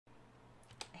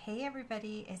Hey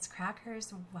everybody, it's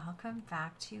Crackers. Welcome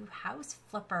back to House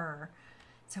Flipper.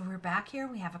 So we're back here.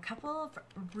 We have a couple of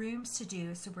rooms to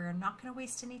do, so we're not going to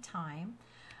waste any time.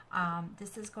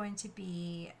 This is going to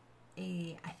be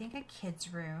I think a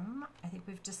kid's room. I think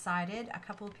we've decided. A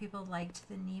couple of people liked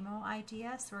the Nemo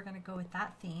idea, so we're going to go with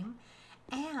that theme.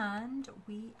 And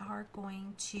we are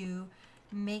going to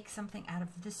make something out of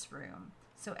this room.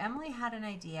 So Emily had an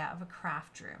idea of a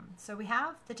craft room. So we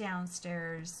have the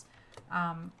downstairs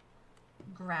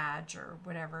garage or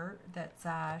whatever that's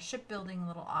a shipbuilding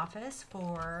little office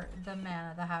for the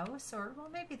man of the house, or well,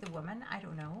 maybe the woman, I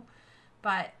don't know.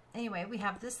 But anyway, we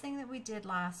have this thing that we did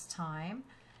last time,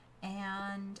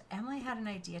 and Emily had an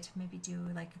idea to maybe do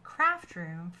like a craft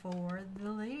room for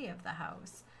the lady of the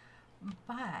house.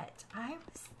 But I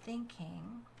was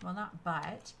thinking, well, not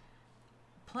but,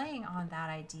 playing on that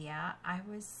idea, I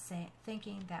was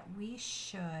thinking that we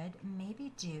should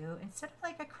maybe do, instead of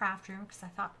like a craft room, because I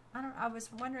thought, I was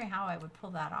wondering how I would pull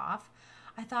that off.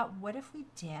 I thought, what if we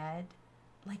did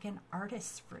like an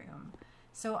artist's room?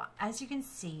 So as you can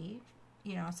see,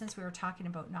 you know, since we were talking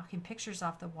about knocking pictures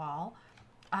off the wall,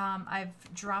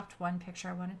 I've dropped one picture.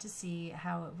 I wanted to see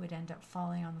how it would end up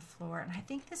falling on the floor, and I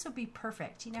think this would be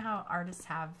perfect. You know how artists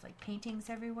have like paintings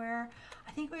everywhere?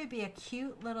 I think it would be a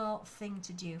cute little thing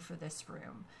to do for this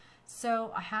room.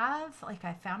 So I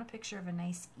found a picture of a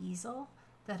nice easel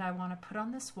that I want to put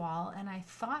on this wall, and I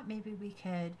thought maybe we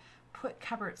could put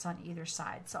cupboards on either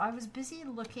side. So I was busy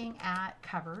looking at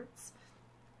cupboards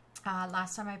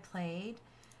last time I played,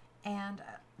 and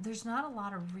there's not a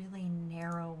lot of really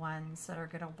narrow ones that are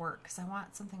going to work, because I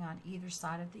want something on either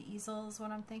side of the easel is what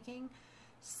I'm thinking.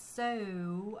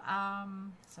 So,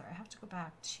 sorry, I have to go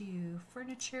back to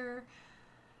furniture.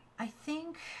 I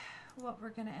think what we're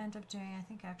going to end up doing, I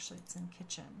think actually it's in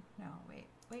kitchen. No, wait,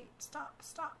 stop.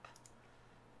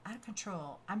 Out of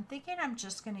control. I'm thinking I'm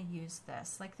just going to use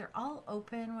this. Like, they're all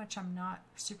open, which I'm not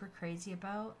super crazy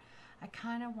about. I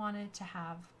kind of wanted to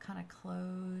have kind of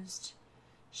closed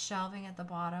shelving at the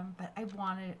bottom, but I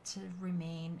wanted it to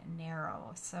remain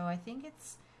narrow. So I think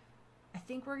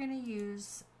we're going to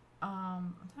use,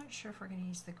 I'm not sure if we're going to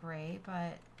use the gray,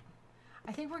 but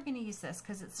I think we're going to use this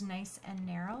because it's nice and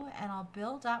narrow, and I'll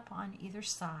build up on either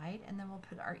side, and then we'll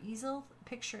put our easel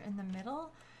picture in the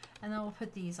middle, and then we'll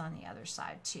put these on the other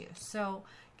side too. So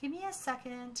give me a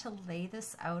second to lay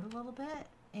this out a little bit,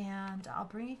 and I'll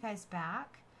bring you guys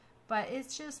back. But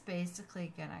it's just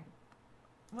basically going to,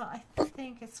 well, I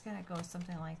think it's going to go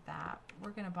something like that.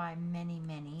 We're going to buy many.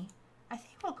 I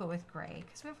think we'll go with gray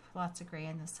because we have lots of gray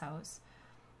in this house.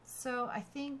 So I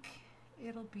think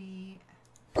it'll be,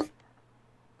 are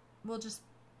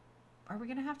we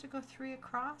going to have to go 3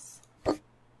 across?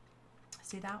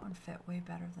 See, that one fit way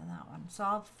better than that one. So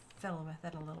I'll fiddle with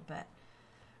it a little bit.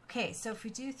 Okay, so if we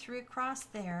do 3 across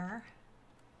there,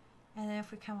 and then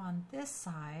if we come on this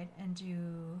side and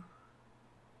do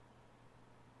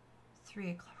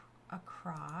 3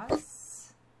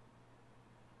 across.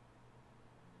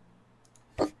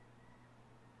 Okay,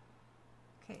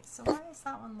 so why does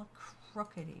that one look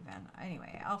crooked even?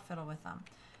 Anyway, I'll fiddle with them.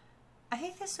 I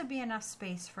think this would be enough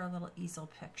space for a little easel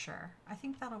picture. I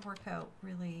think that'll work out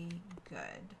really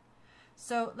good.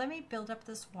 So let me build up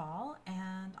this wall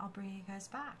and I'll bring you guys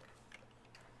back.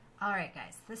 All right,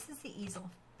 guys, this is the easel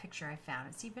picture I found.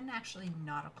 It's even actually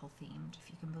nautical themed, if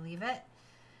you can believe it.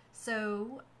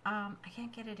 So I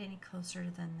can't get it any closer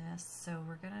than this, so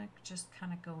we're gonna just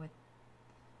kind of go with,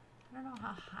 I don't know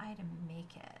how high to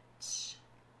make it. Does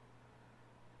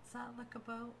that look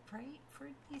about right for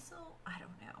an easel? I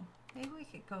don't know. Maybe we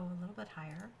could go a little bit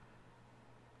higher.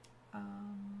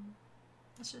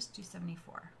 Let's just do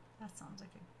 74. That sounds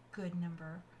like a good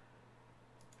number.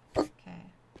 Okay.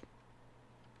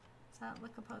 Does that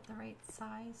look about the right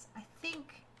size? I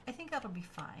think that'll be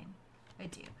fine. I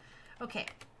do. Okay.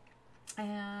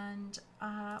 And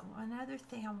one other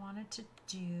thing I wanted to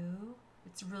do,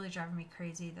 it's really driving me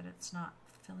crazy that it's not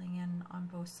filling in on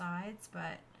both sides,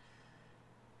 but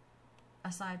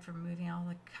aside from moving all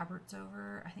the cupboards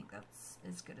over, I think that's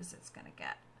as good as it's gonna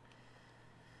get.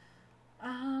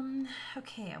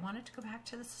 Okay, I wanted to go back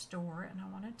to the store and I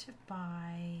wanted to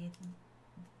buy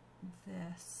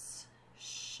this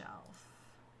shelf.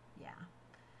 Yeah.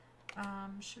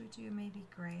 Should we do maybe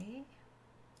gray?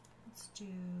 Let's do,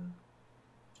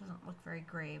 doesn't look very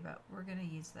gray, but we're going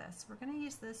to use this. We're going to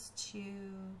use this to,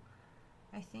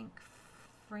 I think,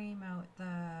 frame out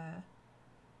the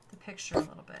picture a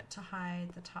little bit, to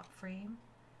hide the top frame,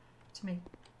 to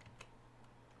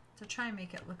try and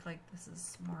make it look like this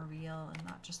is more real and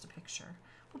not just a picture.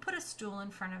 We'll put a stool in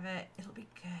front of it. It'll be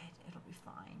good. It'll be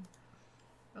fine.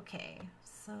 Okay,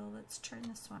 so let's turn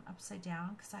this one upside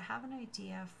down because I have an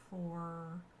idea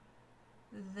for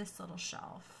this little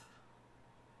shelf.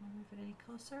 Can I move it any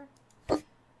closer?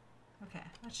 Okay,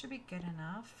 that should be good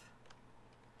enough.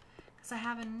 Because I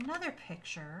have another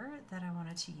picture that I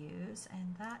wanted to use,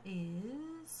 and that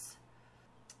is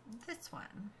this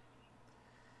one.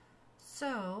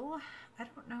 So I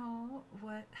don't know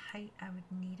what height I would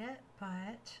need it,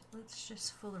 but let's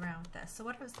just fool around with this. So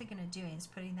what I was thinking of doing is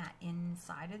putting that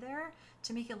inside of there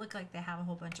to make it look like they have a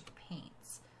whole bunch of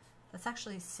paints. That's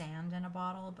actually sand in a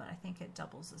bottle, but I think it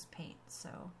doubles as paint.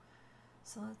 So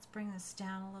let's bring this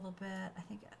down a little bit. I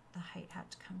think the height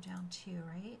had to come down too,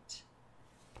 right?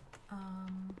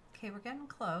 Okay, we're getting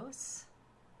close.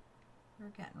 We're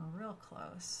getting real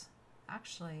close.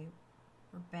 Actually,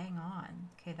 we're bang on.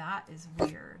 Okay, that is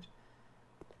weird.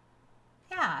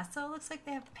 Yeah, so it looks like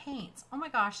they have paints. Oh my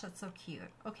gosh, that's so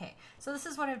cute. Okay, so this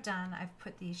is what I've done. I've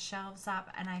put these shelves up,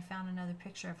 and I found another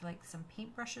picture of like some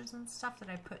paintbrushes and stuff that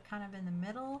I put kind of in the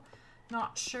middle.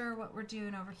 Not sure what we're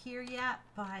doing over here yet,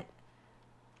 but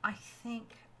I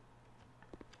think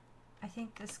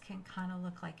this can kind of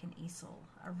look like an easel,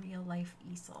 a real life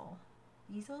easel.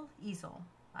 Easel?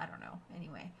 I don't know.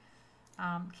 Anyway.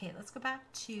 Okay, let's go back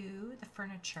to the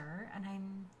furniture, and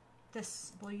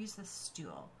we'll use this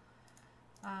stool.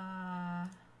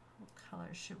 What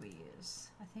color should we use?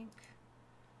 I think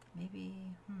maybe,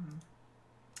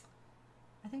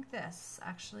 I think this,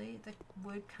 actually, the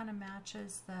wood kind of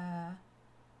matches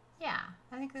yeah,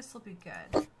 I think this will be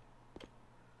good.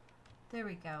 There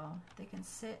we go. They can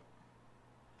sit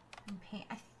and paint.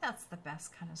 I think that's the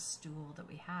best kind of stool that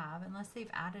we have, unless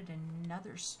they've added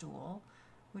another stool,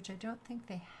 which I don't think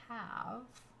they have.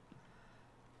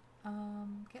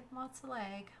 Getting lots of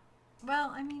leg.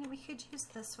 Well, I mean, we could use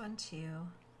this one too.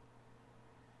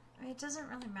 I mean, it doesn't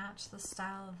really match the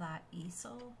style of that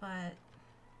easel, but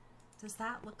does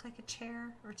that look like a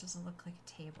chair or does it look like a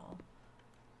table?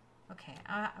 Okay,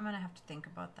 I'm gonna have to think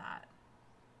about that.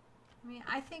 I mean,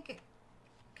 I think it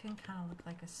can kind of look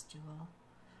like a stool.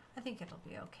 I think it'll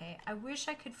be okay. I wish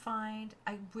I could have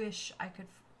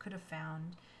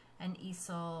found an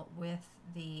easel with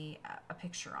a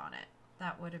picture on it.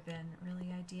 That would have been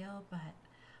really ideal, but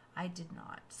I did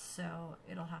not, so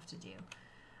it'll have to do.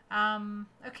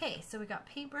 Okay, so we got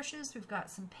paintbrushes, we've got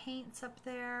some paints up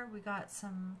there, we got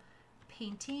some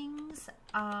paintings.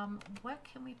 What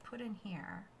can we put in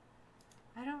here?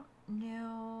 I don't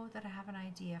know that I have an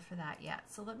idea for that yet,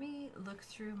 so let me look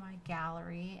through my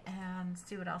gallery and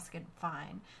see what else I can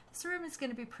find. This room is going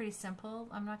to be pretty simple.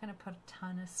 I'm not going to put a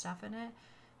ton of stuff in it.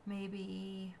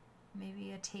 Maybe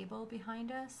a table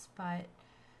behind us, but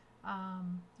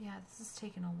yeah, this is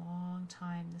taking a long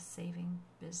time, the saving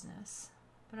business.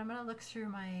 But I'm going to look through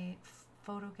my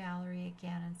photo gallery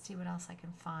again and see what else I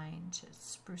can find to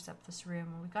spruce up this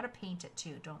room. And we've got to paint it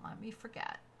too, don't let me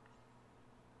forget.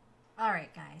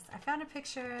 Alright guys, I found a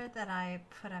picture that I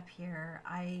put up here.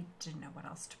 I didn't know what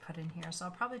else to put in here, so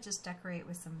I'll probably just decorate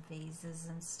with some vases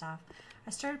and stuff.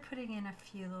 I started putting in a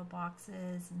few little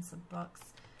boxes and some books.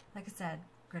 Like I said,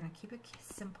 we're going to keep it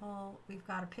simple. We've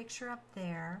got a picture up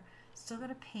there. Still going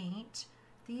to paint.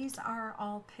 These are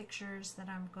all pictures that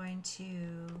I'm going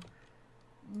to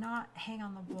not hang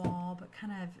on the wall, but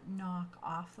kind of knock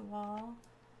off the wall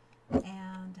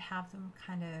and have them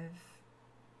kind of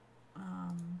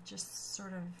just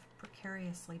sort of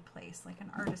precariously placed, like an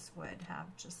artist would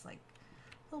have, just like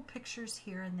little pictures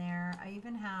here and there. I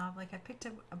even have, like, I picked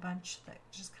up a bunch that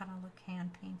just kind of look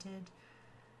hand painted.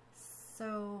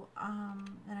 So,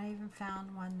 and I even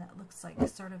found one that looks like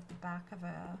sort of the back of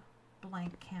a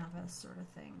blank canvas sort of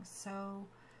thing. So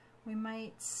we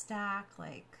might stack,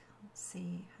 like, let's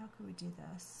see, how could we do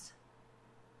this?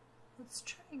 Let's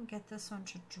try and get this one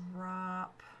to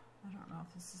drop. I don't know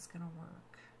if this is going to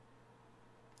work.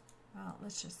 Well,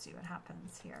 let's just see what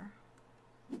happens here.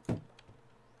 If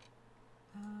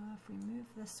we move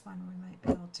this one, we might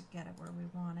be able to get it where we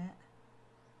want it.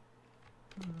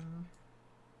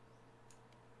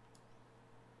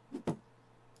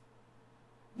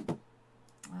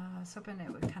 I was hoping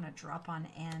it would kind of drop on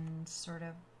end, sort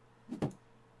of.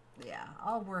 Yeah,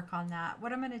 I'll work on that.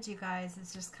 What I'm going to do, guys,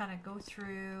 is just kind of go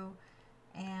through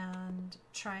and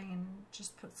try and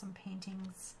just put some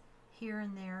paintings here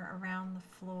and there around the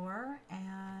floor,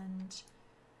 and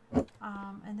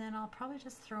then I'll probably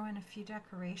just throw in a few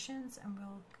decorations and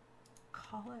we'll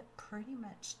call it pretty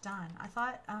much done. I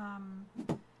thought,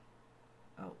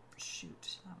 oh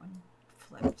shoot, that one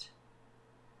flipped.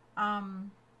 I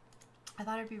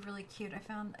thought it'd be really cute. I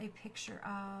found a picture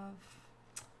of,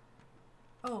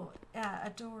 oh yeah,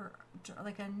 a door,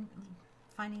 like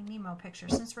Finding Nemo picture.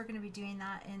 Since we're going to be doing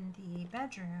that in the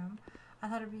bedroom, I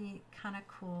thought it'd be kind of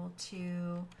cool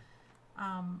to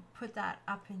put that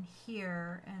up in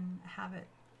here and have it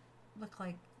look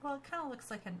like, well, it kind of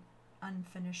looks like an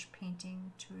unfinished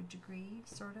painting to a degree,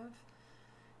 sort of.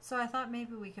 So I thought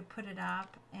maybe we could put it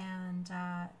up, and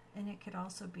it could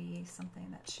also be something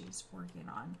that she's working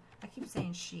on. I keep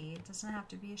saying she. It doesn't have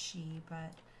to be a she,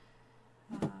 but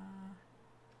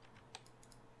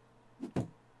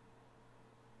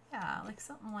yeah, like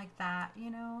something like that,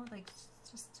 you know, like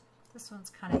just, this one's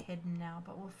kind of hidden now,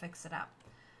 but we'll fix it up.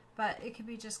 But it could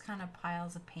be just kind of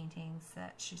piles of paintings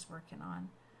that she's working on.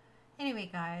 Anyway,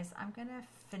 guys, I'm going to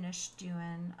finish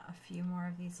doing a few more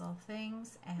of these little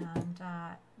things and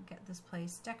get this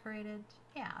place decorated.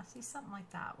 Yeah, see, something like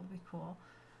that would be cool.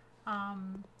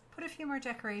 Put a few more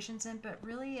decorations in, but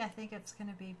really I think it's going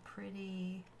to be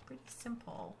pretty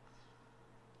simple.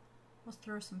 We'll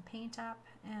throw some paint up,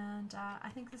 and I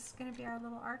think this is going to be our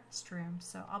little artist room,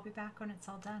 so I'll be back when it's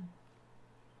all done.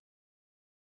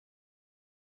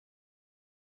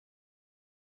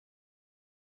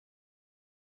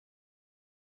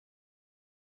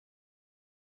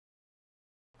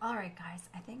 Alright guys,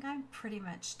 I think I'm pretty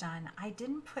much done. I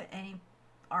didn't put any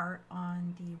art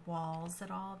on the walls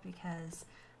at all because,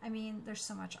 I mean, there's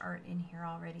so much art in here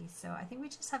already, so I think we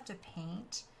just have to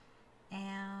paint,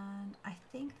 and I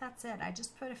think that's it. I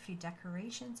just put a few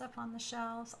decorations up on the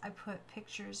shelves. I put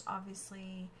pictures,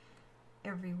 obviously,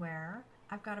 everywhere.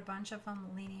 I've got a bunch of them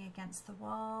leaning against the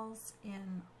walls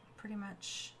in pretty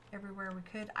much everywhere we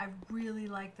could. I really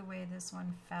like the way this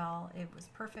one fell. It was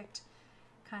perfect,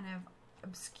 kind of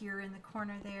obscure in the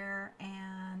corner there,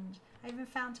 and I even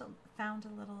found a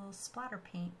little splatter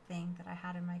paint thing that I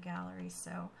had in my gallery,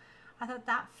 so I thought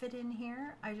that fit in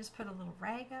here. I just put a little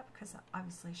rag up because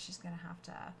obviously she's gonna have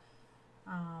to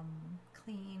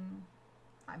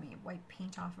wipe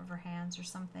paint off of her hands or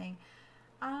something.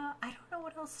 I don't know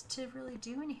what else to really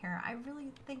do in here. I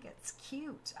really think it's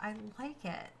cute. I like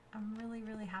it. I'm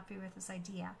really happy with this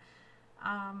idea.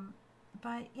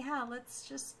 But yeah, let's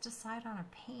just decide on a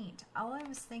paint. All I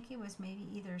was thinking was maybe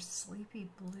either sleepy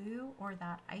blue or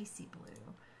that icy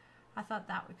blue. I thought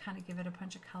that would kind of give it a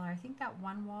punch of color. I think that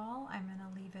one wall, I'm going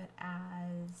to leave it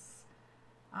as,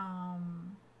 I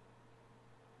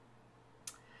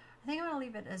think I'm going to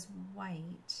leave it as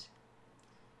white.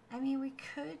 I mean, we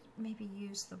could maybe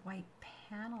use the white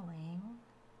paneling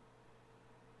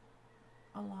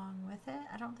along with it.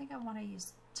 I don't think I want to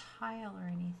use tile or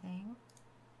anything.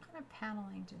 What kind of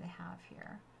paneling do they have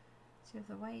here? So you have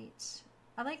the white.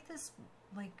 I like this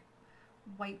like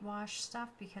whitewash stuff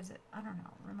because it, I don't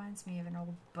know, reminds me of an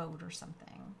old boat or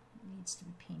something. It needs to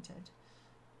be painted.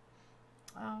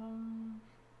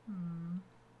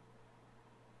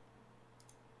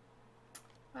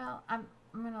 Well, I'm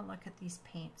gonna look at these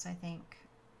paints. I think,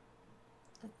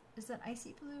 is it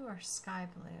icy blue or sky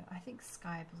blue? I think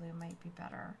sky blue might be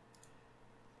better.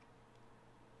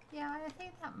 Yeah, I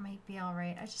think that might be all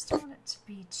right. I just don't want it to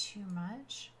be too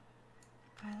much.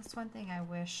 God, that's one thing I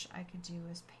wish I could do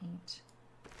is paint.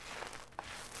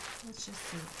 Let's just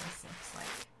see what this looks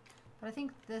like. But I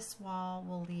think this wall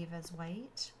we'll leave as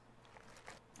white.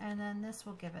 And then this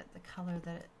will give it the color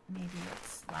that maybe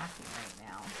it's lacking right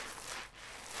now.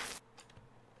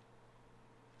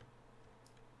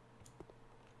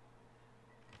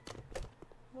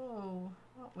 Whoa,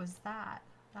 what was that?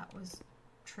 That was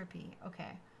trippy.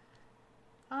 Okay.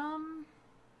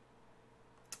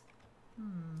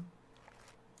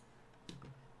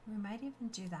 We might even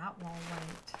do that wall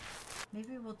white.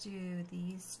 Maybe we'll do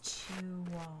these two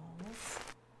walls.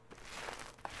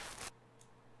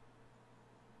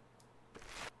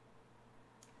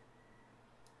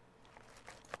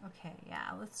 Okay,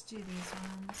 yeah, let's do these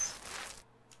ones.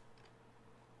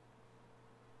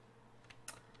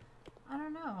 I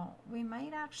don't know. We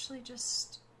might actually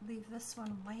just leave this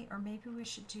one white, or maybe we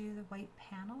should do the white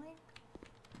paneling.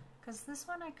 Because this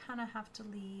one I kind of have to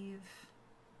leave.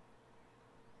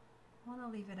 I want to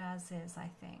leave it as is, I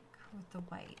think, with the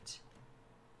white.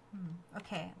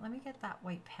 Okay, let me get that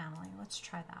white paneling. Let's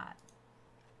try that.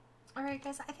 Alright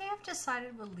guys, I think I've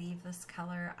decided we'll leave this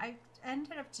color. I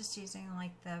ended up just using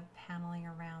like the paneling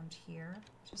around here.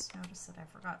 Just noticed that I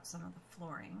forgot some of the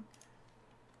flooring.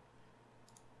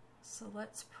 So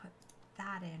let's put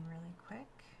that in really quick.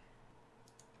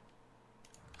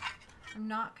 I'm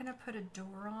not going to put a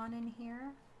door on in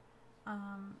here.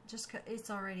 Just 'cause it's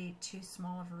already too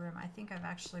small of a room. I think I've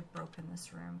actually broken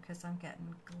this room because I'm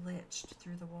getting glitched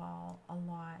through the wall a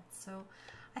lot. So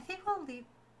I think we'll leave,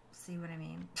 see what I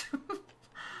mean?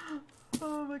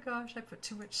 Oh my gosh, I put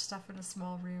too much stuff in a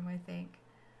small room, I think.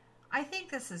 I think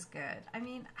this is good. I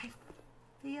mean, I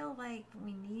feel like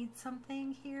we need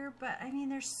something here, but I mean,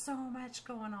 there's so much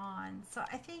going on. So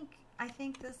I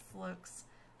think this looks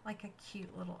like a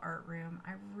cute little art room.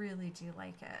 I really do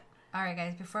like it. All right,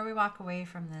 guys, before we walk away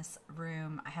from this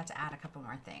room, I had to add a couple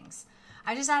more things.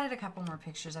 I just added a couple more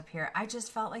pictures up here. I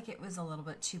just felt like it was a little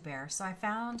bit too bare. So I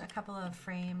found a couple of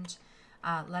framed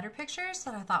letter pictures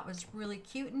that I thought was really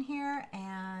cute in here.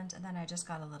 And then I just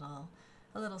got a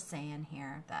little saying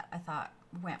here that I thought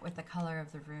went with the color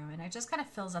of the room. And it just kind of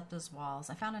fills up those walls.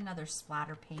 I found another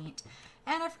splatter paint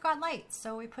and I forgot lights.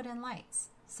 So we put in lights.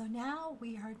 So now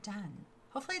we are done.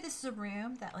 Hopefully this is a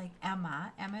room that like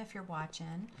Emma, if you're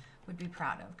watching, would be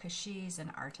proud of, because she's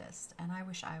an artist and I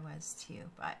wish I was too.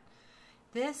 But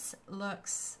this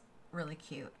looks really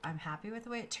cute. I'm happy with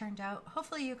the way it turned out.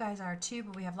 Hopefully you guys are too,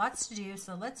 but we have lots to do,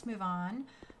 so let's move on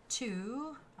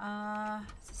to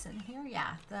is this in here?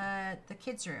 Yeah, the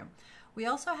kids room. We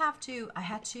also have to, I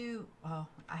have to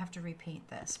repaint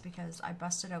this because I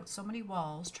busted out so many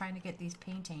walls trying to get these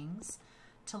paintings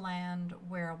to land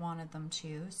where I wanted them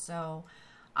to. So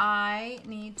I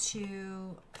need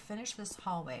to finish this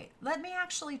hallway. Let me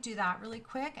actually do that really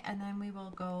quick and then we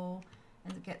will go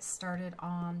and get started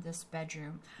on this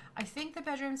bedroom. I think the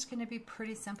bedroom's going to be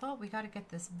pretty simple. We got to get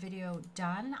this video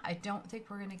done. I don't think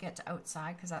we're going to get to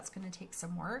outside because that's going to take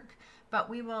some work, but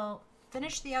we will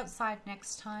finish the outside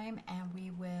next time and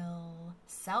we will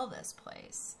sell this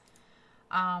place.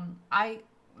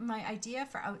 My idea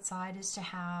for outside is to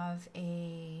have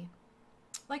a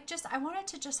I wanted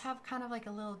to just have kind of like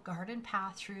a little garden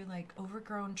path through like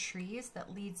overgrown trees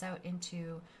that leads out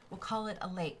into, we'll call it a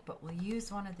lake, but we'll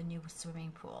use one of the new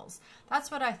swimming pools. That's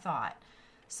what I thought.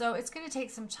 So it's going to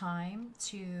take some time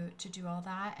to do all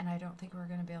that, and I don't think we're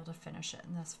going to be able to finish it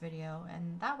in this video.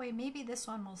 And that way, maybe this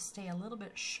one will stay a little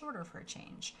bit shorter for a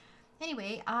change.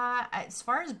 Anyway, as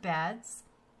far as beds,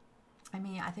 I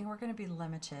mean, I think we're going to be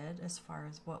limited as far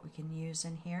as what we can use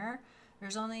in here.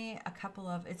 There's only a couple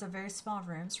of, it's a very small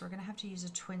room, so we're going to have to use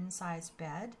a twin-size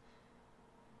bed.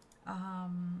 I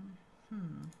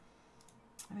mean,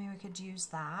 we could use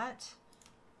that.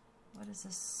 What is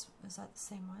this? Is that the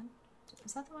same one?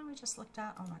 Is that the one we just looked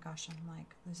at? Oh my gosh, I'm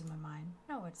like losing my mind.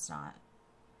 No, it's not.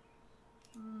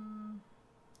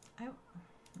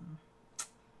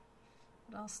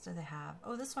 What else do they have?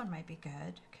 Oh, this one might be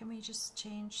good. Can we just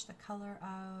change the color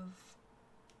of...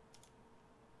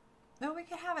 No, we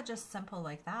could have it just simple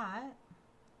like that.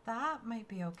 That might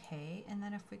be okay. And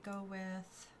then if we go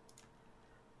with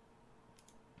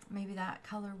maybe that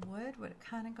color wood, would it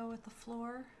kind of go with the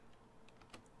floor?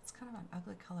 It's kind of an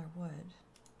ugly color wood.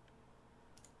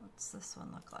 What's this one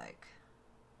look like?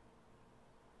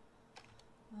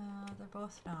 They're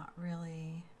both not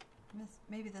really.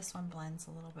 Maybe this one blends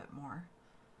a little bit more.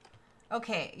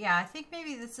 Okay, yeah, I think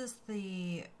maybe this is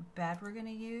the bed we're going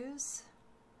to use.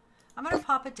 I'm going to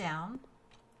pop it down.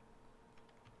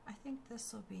 I think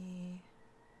this will be,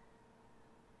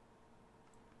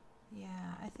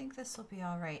 yeah, I think this will be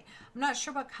all right. I'm not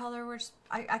sure what color we're,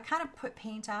 I kind of put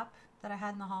paint up that I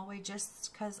had in the hallway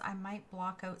just because I might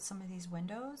block out some of these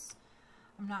windows.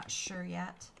 I'm not sure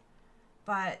yet,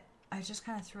 but I just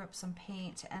kind of threw up some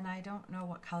paint and I don't know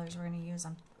what colors we're going to use.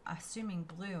 I'm assuming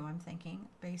blue, I'm thinking,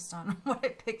 based on what I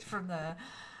picked from the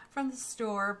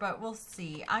store, but we'll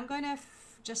see. I'm going to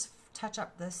just touch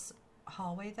up this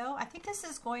hallway though. I think this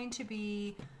is going to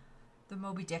be the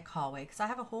Moby Dick hallway because I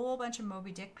have a whole bunch of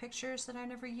Moby Dick pictures that I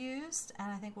never used,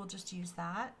 and I think we'll just use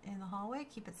that in the hallway,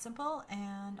 keep it simple,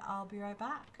 and I'll be right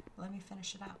back. Let me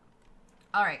finish it up.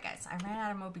 All right, guys, I ran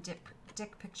out of Moby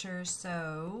Dick pictures,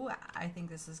 so I think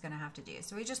this is going to have to do.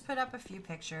 So we just put up a few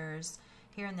pictures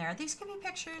here and there. These can be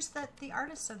pictures that the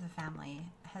artist of the family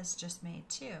has just made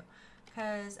too,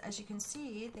 because as you can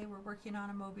see, they were working on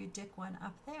a Moby Dick one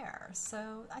up there.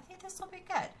 So I think this will be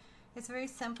good. It's very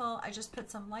simple. I just put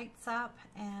some lights up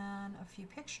and a few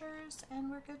pictures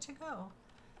and we're good to go.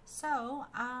 So,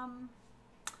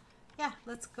 yeah,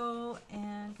 let's go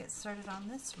and get started on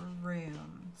this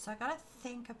room. So I gotta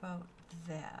think about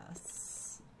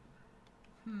this.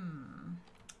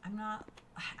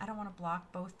 I don't want to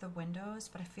block both the windows,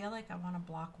 but I feel like I want to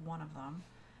block one of them.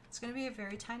 It's going to be a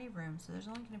very tiny room, so there's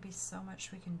only going to be so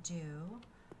much we can do.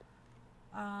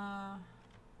 I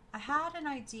had an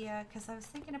idea because I was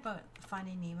thinking about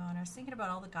Finding Nemo, and I was thinking about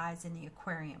all the guys in the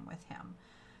aquarium with him.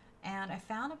 And I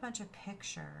found a bunch of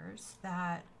pictures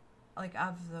that, like,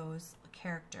 of those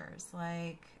characters.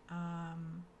 Like, I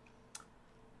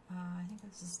think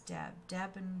this is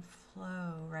Deb and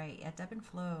Flo, right? Yeah, Deb and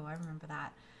Flo, I remember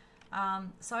that.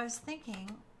 So I was thinking,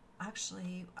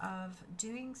 actually, of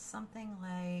doing something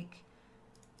like,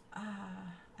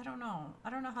 I don't know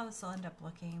how this will end up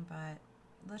looking, but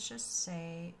let's just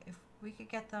say if we could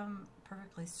get them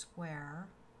perfectly square,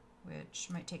 which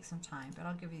might take some time, but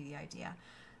I'll give you the idea.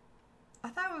 I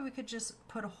thought we could just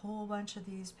put a whole bunch of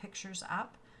these pictures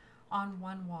up on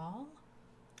one wall,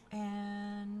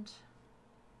 and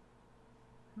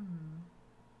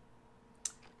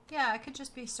yeah, it could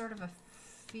just be sort of a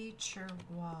feature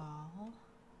wall.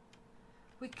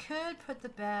 We could put the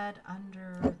bed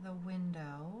under the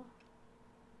window,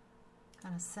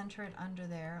 kind of center it under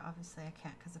there. Obviously I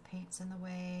can't because the paint's in the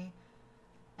way.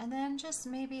 And then just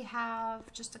maybe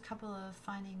have just a couple of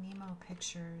Finding Nemo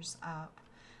pictures up.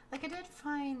 Like I did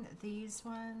find these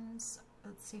ones.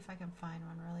 Let's see if I can find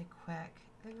one really quick.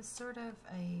 It was sort of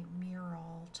a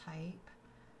mural type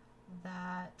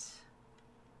that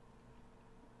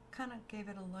kind of gave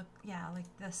it a look, yeah, like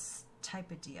this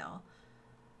type of deal.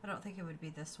 I don't think it would be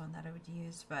this one that I would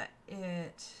use, but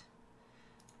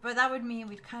that would mean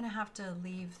we'd kind of have to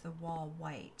leave the wall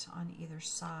white on either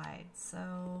side.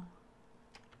 So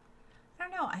I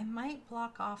don't know, I might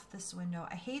block off this window.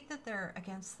 I hate that they're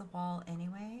against the wall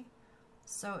anyway,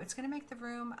 so it's going to make the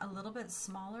room a little bit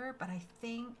smaller, but I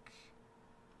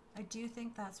do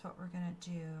think that's what we're going to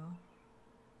do.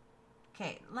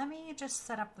 Okay, let me just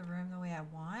set up the room the way I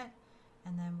want,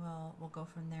 and then we'll go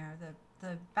from there.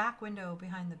 The back window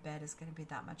behind the bed is going to be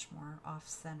that much more off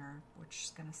center, which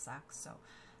is going to suck. So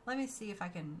let me see if I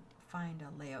can find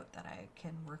a layout that I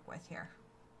can work with here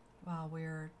while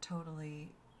we're totally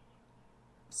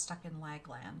stuck in lag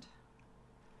land.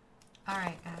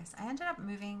 Alright guys, I ended up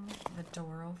moving the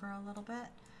door over a little bit.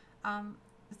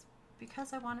 It's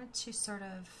because I wanted to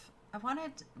I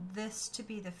wanted this to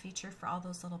be the feature for all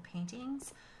those little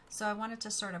paintings. So I wanted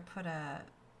to sort of put a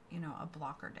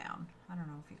blocker down. I don't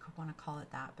know if you could want to call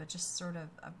it that, but just sort of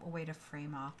a way to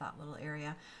frame off that little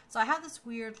area. So I have this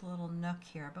weird little nook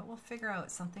here, but we'll figure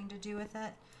out something to do with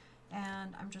it.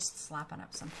 And I'm just slapping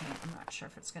up some paint. I'm not sure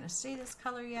if it's going to stay this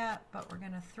color yet, but we're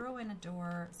going to throw in a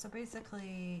door. So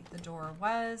basically the door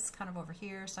was kind of over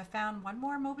here. So I found one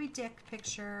more Moby Dick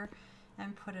picture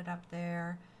and put it up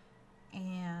there.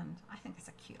 And I think it's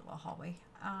a cute little hallway.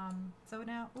 So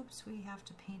now, oops, we have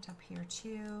to paint up here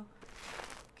too.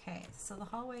 Okay, so the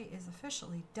hallway is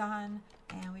officially done,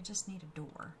 and we just need a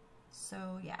door.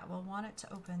 So yeah, we'll want it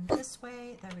to open this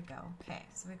way. There we go. Okay,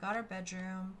 so we got our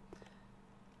bedroom.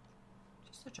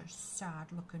 Just such a sad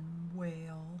looking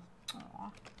whale.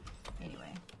 Aww.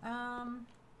 Anyway,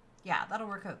 yeah, that'll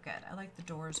work out good. I like the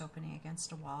doors opening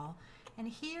against a wall. And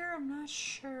here, I'm not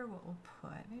sure what we'll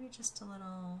put. Maybe just a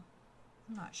little,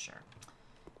 I'm not sure.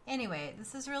 Anyway,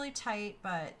 this is really tight,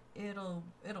 but it'll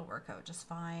work out just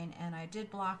fine. And I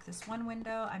did block this one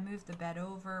window. I moved the bed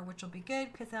over, which will be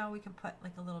good because now we can put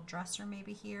like a little dresser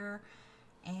maybe here.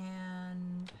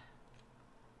 And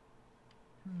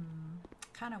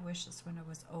kind of wish this window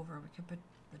was over. We could put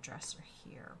the dresser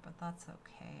here, but that's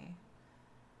okay.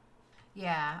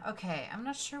 Yeah, okay. I'm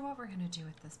not sure what we're gonna do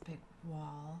with this big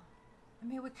wall. I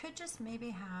mean, we could just maybe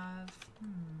have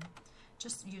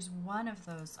just use one of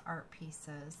those art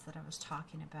pieces that I was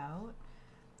talking about.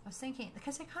 I was thinking,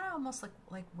 because they kind of almost look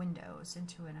like windows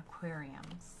into an aquarium.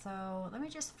 So let me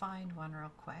just find one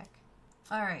real quick.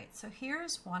 All right, so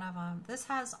here's one of them. This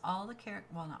has all the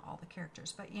well, not all the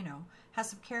characters, but you know, has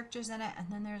some characters in it, and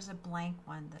then there's a blank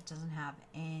one that doesn't have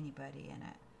anybody in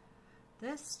it.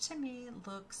 This to me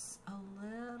looks a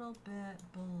little bit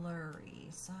blurry,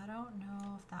 so I don't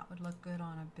know if that would look good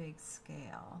on a big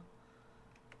scale.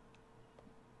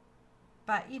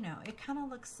 But you know, it kind of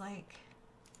looks like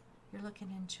you're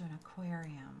looking into an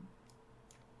aquarium.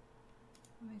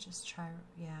 Let me just try,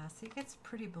 yeah, see, it gets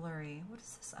pretty blurry. What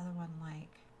is this other one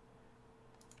like?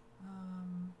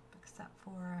 Except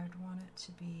for I'd want it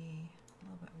to be a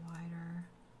little bit wider.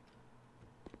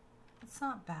 It's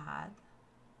not bad.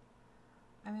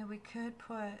 I mean, we could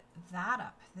put that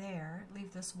up there,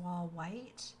 leave this wall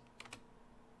white.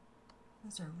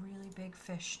 Those are really big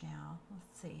fish now.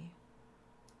 Let's see.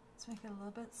 Let's make it a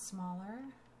little bit smaller.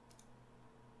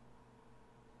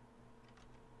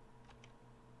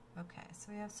 Okay,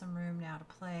 so we have some room now to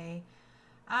play.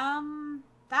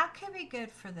 That could be good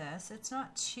for this. It's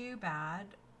not too bad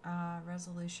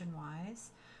resolution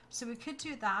wise. So we could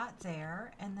do that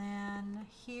there, and then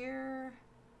here,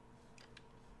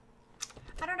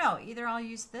 I don't know, either I'll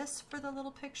use this for the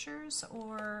little pictures,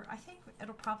 or I think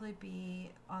it'll probably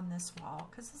be on this wall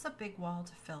because it's a big wall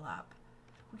to fill up.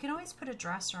 We can always put a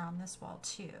dresser on this wall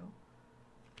too.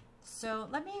 So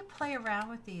let me play around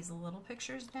with these little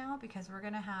pictures now, because we're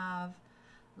going to have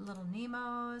little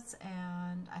Nemos,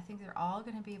 and I think they're all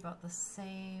going to be about the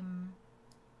same.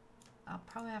 I'll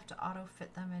probably have to auto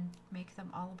fit them and make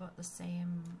them all about the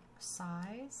same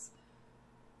size.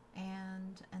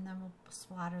 and then we'll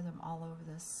splatter them all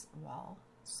over this wall.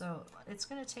 So it's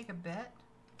going to take a bit.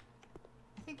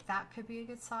 I think that could be a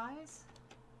good size.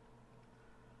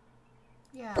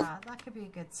 Yeah, that could be a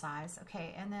good size.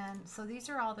 Okay, and then, so these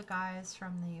are all the guys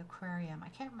from the aquarium. I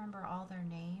can't remember all their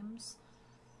names,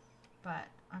 but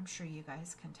I'm sure you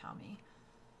guys can tell me.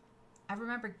 I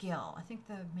remember Gil. I think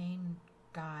the main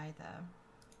guy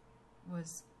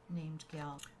was named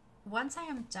Gil. Once I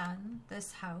am done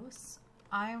this house,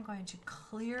 I am going to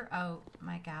clear out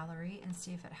my gallery and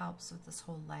see if it helps with this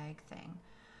whole lag thing.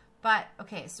 But,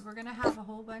 okay, so we're going to have a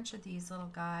whole bunch of these little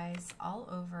guys all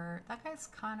over. That guy's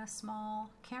kind of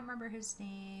small. Can't remember his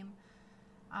name.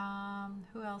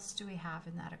 Who else do we have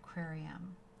in that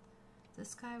aquarium?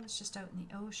 This guy was just out in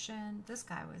the ocean. This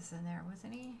guy was in there,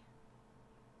 wasn't he?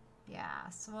 Yeah,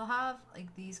 so we'll have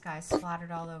like these guys splattered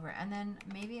all over. And then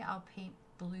maybe I'll paint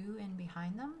blue in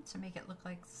behind them to make it look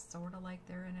like sort of like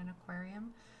they're in an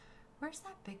aquarium. Where's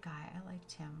that big guy? I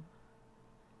liked him.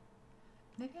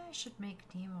 Maybe I should make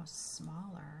Nemo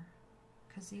smaller,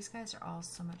 because these guys are all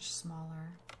so much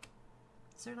smaller.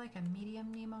 Is there like a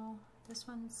medium Nemo? This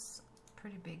one's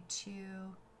pretty big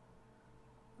too.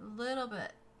 A little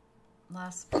bit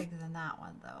less big than that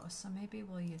one though, so maybe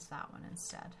we'll use that one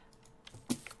instead.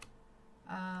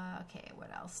 Okay, what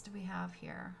else do we have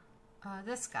here?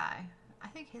 This guy. I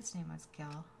think his name was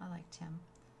Gil. I liked him.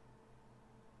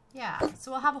 Yeah,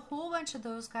 so we'll have a whole bunch of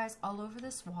those guys all over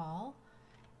this wall.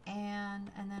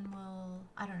 And then we'll,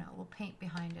 I don't know, we'll paint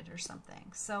behind it or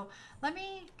something. So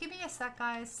give me a sec,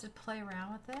 guys, to play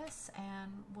around with this,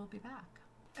 and we'll be back.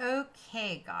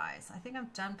 Okay, guys, I think I'm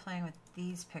done playing with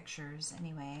these pictures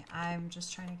anyway. I'm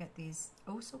just trying to get these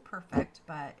oh so perfect,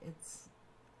 but it's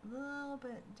a little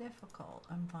bit difficult,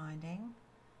 I'm finding.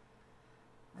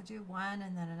 I do one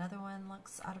and then another one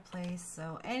looks out of place.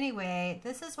 So anyway,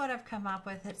 this is what I've come up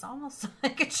with. It's almost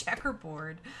like a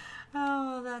checkerboard.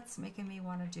 Oh, that's making me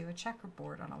want to do a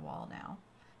checkerboard on a wall now.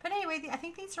 But anyway, I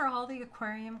think these are all the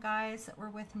aquarium guys that were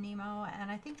with Nemo,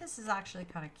 and I think this is actually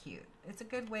kind of cute. It's a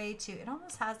good way to, it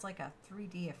almost has like a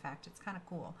 3D effect. It's kind of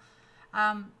cool.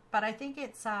 But I think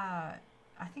it's a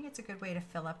good way to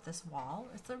fill up this wall.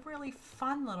 It's a really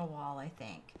fun little wall, I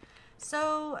think.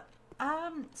 So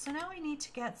now we need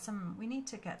to get some,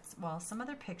 well, some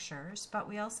other pictures, but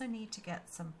we also need to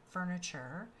get some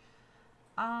furniture.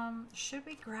 Should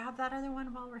we grab that other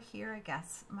one while we're here? I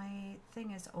guess my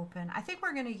thing is open. I think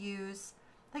we're going to use,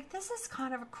 like, this is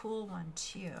kind of a cool one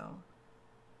too,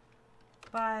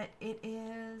 but it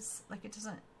is, like, it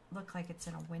doesn't look like it's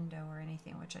in a window or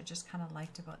anything, which I just kind of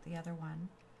liked about the other one.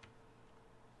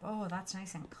 Oh, that's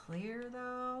nice and clear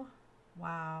though.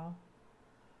 Wow.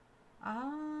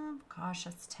 Gosh,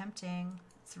 that's tempting.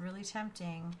 It's really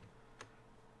tempting.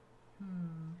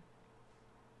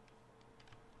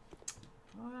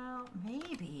 Well,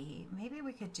 maybe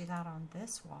we could do that on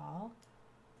this wall.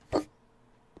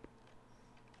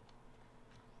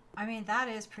 I mean, that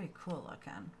is pretty cool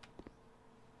looking.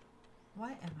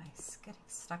 What am I getting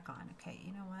stuck on? Okay,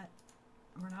 you know what?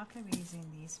 We're not going to be using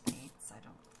these paints, I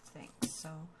don't think. So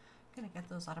I'm going to get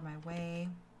those out of my way.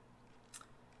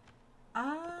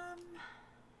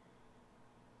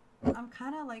 I'm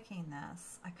kind of liking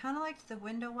this. I kind of liked the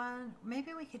window one.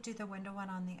 Maybe we could do the window one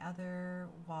on the other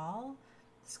wall.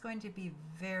 It's going to be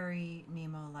very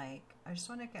Nemo-like. I just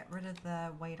want to get rid of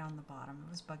the white on the bottom. It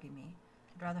was bugging me.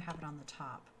 I'd rather have it on the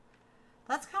top.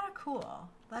 That's kind of cool.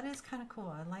 That is kind of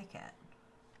cool. I like it.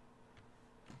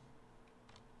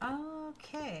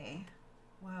 Okay.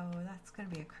 Whoa, that's going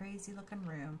to be a crazy looking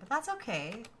room. But that's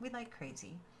okay. We like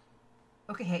crazy.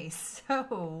 Okay,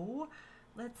 so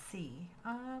let's see.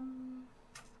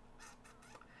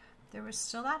 There was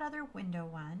still that other window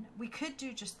one. We could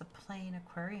do just the plain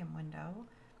aquarium window,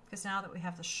 because now that we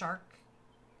have the shark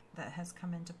that has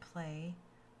come into play,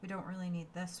 we don't really need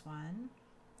this one.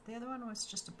 The other one was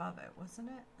just above it, wasn't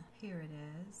it? Here it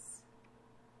is.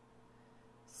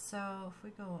 So if we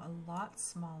go a lot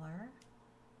smaller,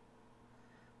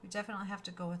 we definitely have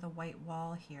to go with a white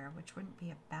wall here, which wouldn't be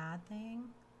a bad thing.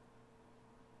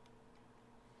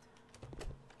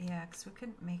 Yeah, because we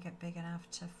couldn't make it big enough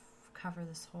to cover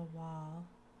this whole wall.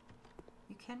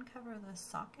 You can cover the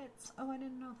sockets. Oh, I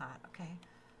didn't know that. Okay.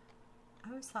 I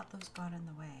always thought those got in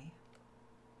the way.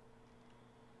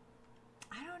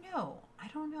 I don't know. I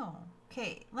don't know.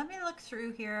 Okay, let me look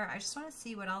through here. I just want to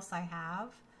see what else I have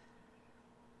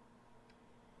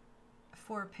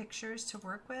for pictures to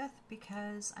work with,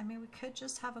 because, I mean, we could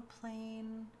just have a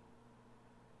plain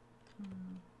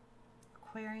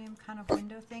aquarium kind of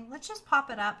window thing. Let's just pop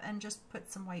it up and just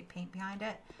put some white paint behind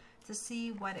it to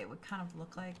see what it would kind of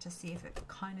look like, to see if it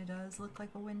kind of does look like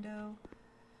a window.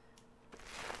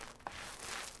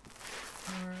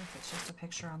 or if it's just a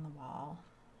picture on the wall.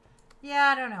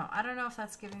 Yeah, I don't know. I don't know if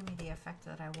that's giving me the effect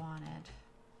that I wanted.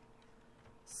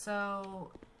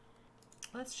 So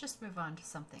let's just move on to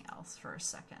something else for a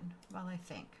second while I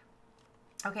think.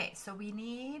 Okay, so we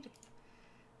need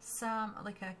some,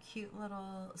 like a cute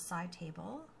little side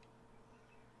table.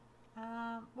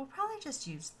 We'll probably just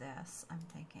use this, I'm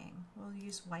thinking. We'll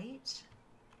use white.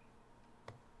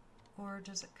 Or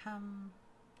does it come...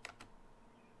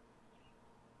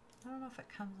 I don't know if it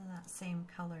comes in that same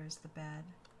color as the bed.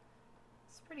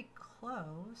 It's pretty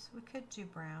close. We could do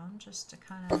brown just to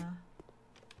kind of...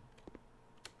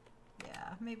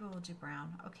 Yeah, maybe we'll do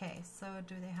brown. Okay, so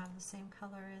do they have the same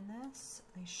color in this?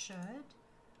 They should.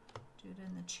 Do it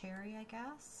in the cherry, I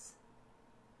guess.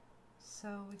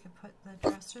 So we could put the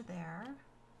dresser there.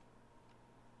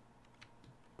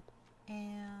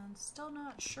 And still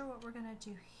not sure what we're going to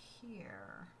do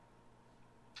here.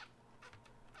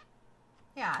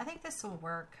 Yeah, I think this will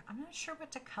work. I'm not sure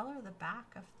what to color the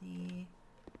back of the...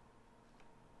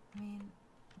 I mean,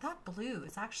 that blue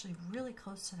is actually really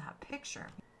close to that picture.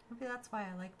 Maybe that's why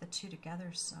I like the two together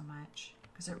so much,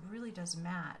 because it really does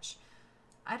match.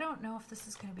 I don't know if this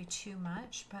is going to be too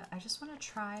much, but I just want to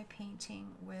try painting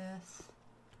with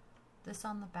this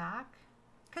on the back,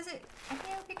 because I mean,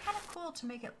 it would be kind of cool to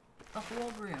make it the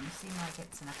whole room seem like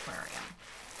it's an aquarium.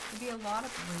 It'd be a lot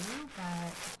of blue,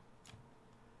 but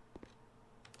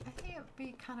I think it would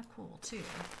be kind of cool too.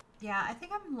 Yeah, I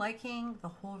think I'm liking the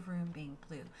whole room being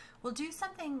blue. We'll do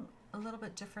something a little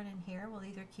bit different in here. We'll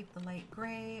either keep the light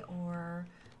gray, or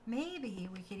maybe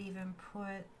we could even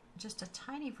put just a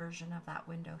tiny version of that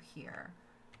window here.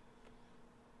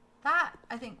 That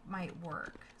I think might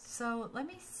work. So let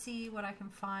me see what I can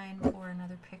find for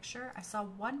another picture. I saw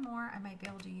one more I might be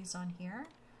able to use on here.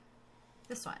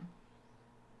 This one.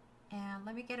 And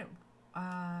let me get it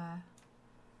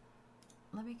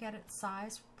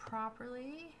sized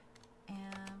properly,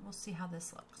 and we'll see how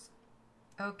this looks.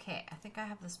 Okay, I think I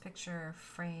have this picture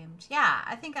framed. Yeah,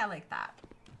 I think I like that.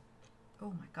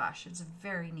 Oh my gosh, it's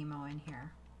very Nemo in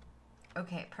here.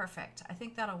 Okay, perfect. I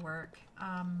think that'll work.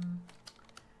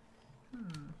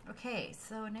 Okay,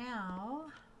 so now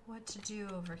what to do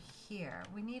over here?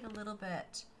 We need a little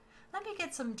bit. Let me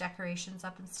get some decorations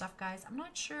up and stuff, guys. I'm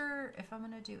not sure if I'm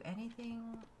going to do anything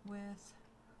with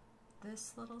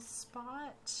this little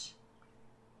spot,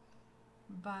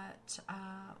 but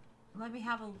let me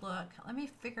have a look. Let me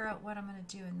figure out what I'm going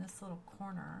to do in this little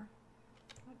corner.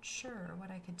 Not sure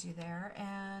what I could do there,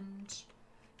 and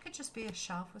it could just be a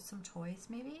shelf with some toys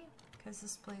maybe, because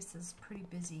this place is pretty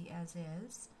busy as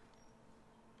is.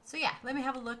 So yeah, let me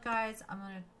have a look, guys. I'm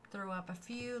going to throw up a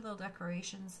few little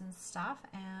decorations and stuff,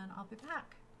 and I'll be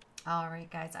back. All right,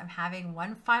 guys, I'm having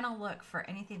one final look for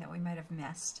anything that we might have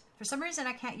missed. For some reason,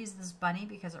 I can't use this bunny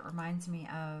because it reminds me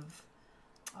of...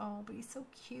 Oh, but he's so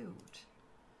cute.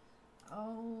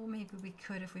 Oh, maybe we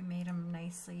could if we made him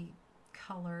nicely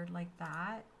colored like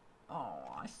that.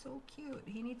 Oh, so cute.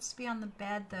 He needs to be on the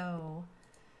bed, though.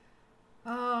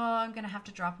 Oh, I'm going to have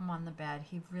to drop him on the bed.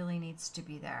 He really needs to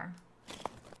be there.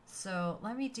 So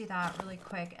let me do that really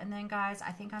quick. And then, guys,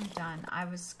 I think I'm done. I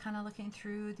was kind of looking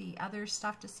through the other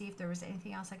stuff to see if there was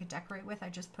anything else I could decorate with. I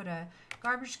just put a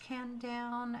garbage can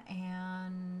down,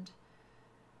 and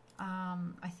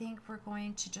I think we're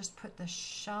going to just put the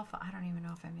shelf. I don't even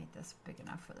know if I made this big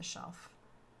enough for the shelf.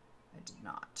 I did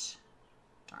not.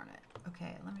 Darn it.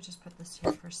 Okay, let me just put this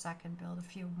here for a second, build a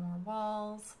few more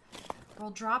walls. We'll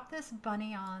drop this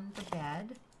bunny on the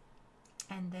bed.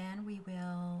 And then we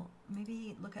will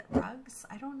maybe look at rugs.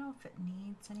 I don't know if it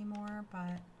needs any more,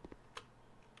 but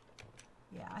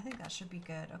yeah, I think that should be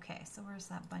good. Okay, so where's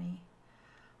that bunny?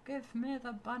 Give me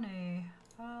the bunny.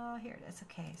 Here it is.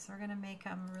 Okay, so we're going to make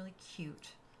him really cute.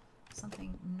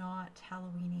 Something not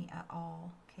Halloween-y at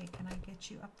all. Okay, can I get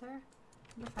you up there?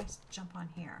 What if I jump on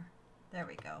here? There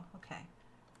we go. Okay.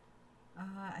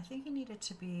 I think he needed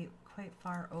to be quite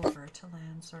far over to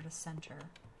land sort of center.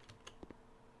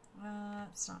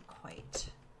 It's not quite.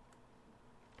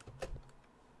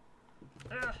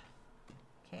 Ugh.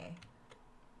 Okay.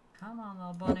 Come on,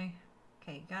 little bunny.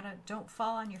 Okay, you gotta, don't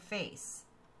fall on your face.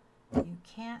 You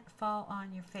can't fall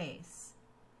on your face.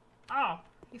 Oh,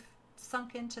 you've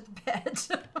sunk into the bed.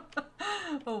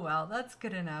 Oh well, that's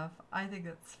good enough. I think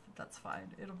that's fine.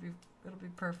 It'll be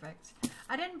perfect.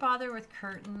 I didn't bother with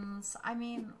curtains. I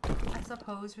mean, I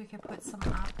suppose we could put some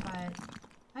up, but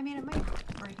I mean, it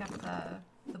might break up the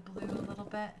blue a little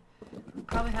bit. We'll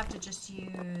probably have to just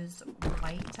use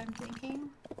white, I'm thinking.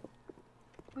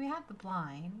 We have the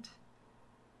blind.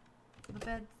 The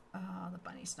bed, oh, the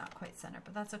bunny's not quite centered,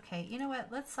 but that's okay. You know what?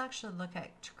 Let's actually look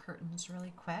at curtains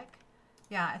really quick.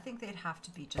 Yeah, I think they'd have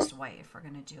to be just white if we're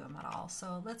going to do them at all.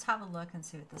 So let's have a look and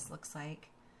see what this looks like.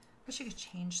 Wish you could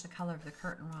change the color of the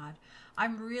curtain rod.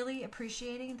 I'm really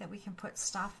appreciating that we can put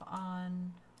stuff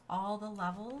on all the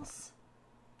levels.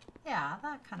 Yeah,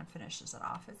 that kind of finishes it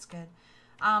off. It's good.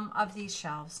 Of these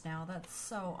shelves now. That's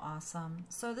so awesome.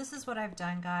 So this is what I've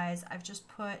done, guys. I've just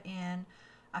put in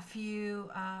a few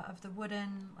of the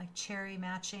wooden, like cherry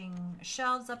matching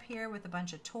shelves up here with a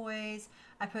bunch of toys.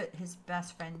 I put his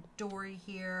best friend Dory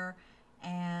here,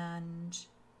 and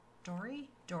Dory?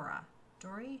 Dora.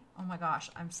 Dory? Oh my gosh,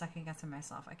 I'm second guessing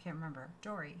myself. I can't remember.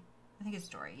 Dory. I think it's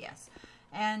Dory, yes.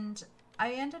 And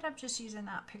I ended up just using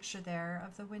that picture there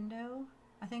of the window.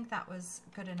 I think that was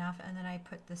good enough. And then I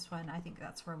put this one, I think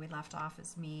that's where we left off,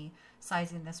 is me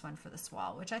sizing this one for this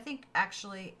wall, which I think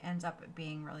actually ends up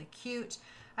being really cute.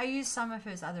 I used some of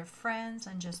his other friends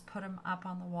and just put them up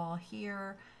on the wall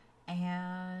here.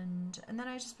 And then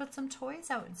I just put some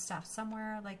toys out and stuff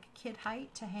somewhere like kid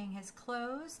height to hang his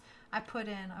clothes. I put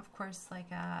in, of course, like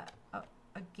a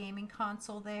gaming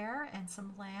console there and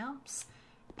some lamps.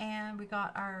 And we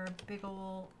got our big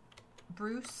old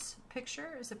Bruce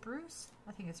picture. Is it Bruce?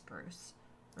 I think it's Bruce.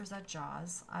 Or is that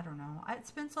Jaws? I don't know.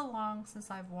 It's been so long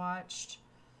since I've watched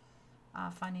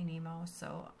Finding Nemo,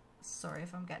 so sorry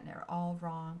if I'm getting it all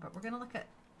wrong. But we're going to look at...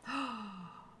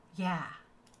 yeah.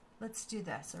 Let's do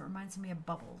this. It reminds me of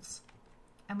Bubbles.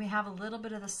 And we have a little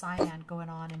bit of the cyan going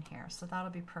on in here, so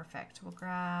that'll be perfect. We'll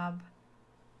grab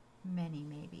Minnie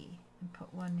maybe and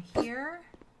put one here.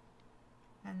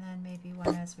 And then maybe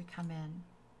one as we come in.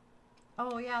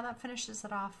 Oh yeah, that finishes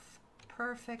it off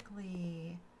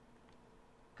perfectly.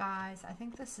 Guys, I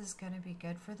think this is going to be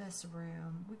good for this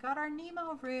room. We got our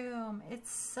Nemo room.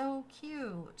 It's so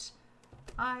cute.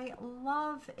 I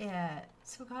love it.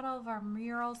 So we got all of our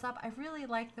murals up. I really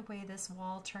like the way this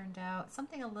wall turned out.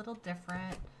 Something a little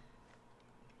different.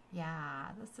 Yeah,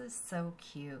 this is so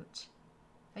cute.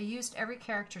 I used every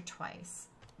character twice.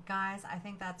 Guys, I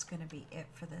think that's going to be it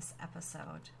for this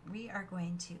episode. We are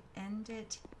going to end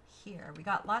it here. We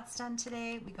got lots done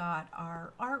today. We got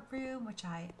our art room, which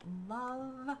I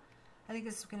love. I think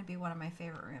this is going to be one of my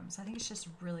favorite rooms. I think it's just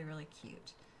really, really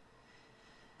cute.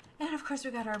 And of course we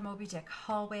got our Moby Dick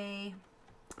hallway.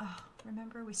 Oh,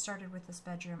 remember we started with this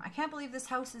bedroom. I can't believe this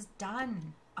house is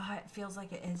done. Oh, it feels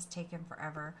like it has taken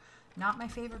forever. Not my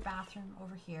favorite bathroom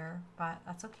over here, but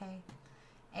that's okay.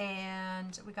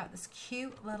 And we got this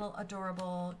cute little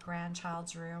adorable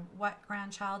grandchild's room. What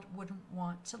grandchild wouldn't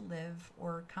want to live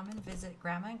or come and visit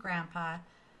Grandma and Grandpa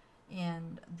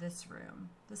in this room?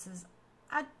 This is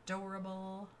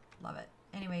adorable. Love it.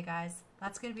 Anyway, guys,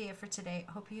 that's going to be it for today.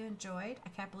 Hope you enjoyed. I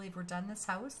can't believe we're done this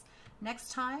house.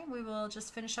 Next time, we will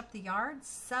just finish up the yard,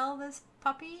 sell this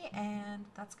puppy, and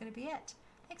that's going to be it.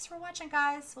 Thanks for watching,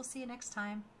 guys. We'll see you next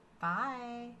time.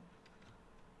 Bye.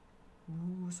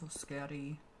 Ooh, so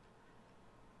scary.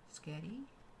 Scary,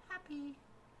 happy,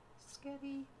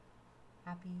 scary,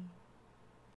 happy.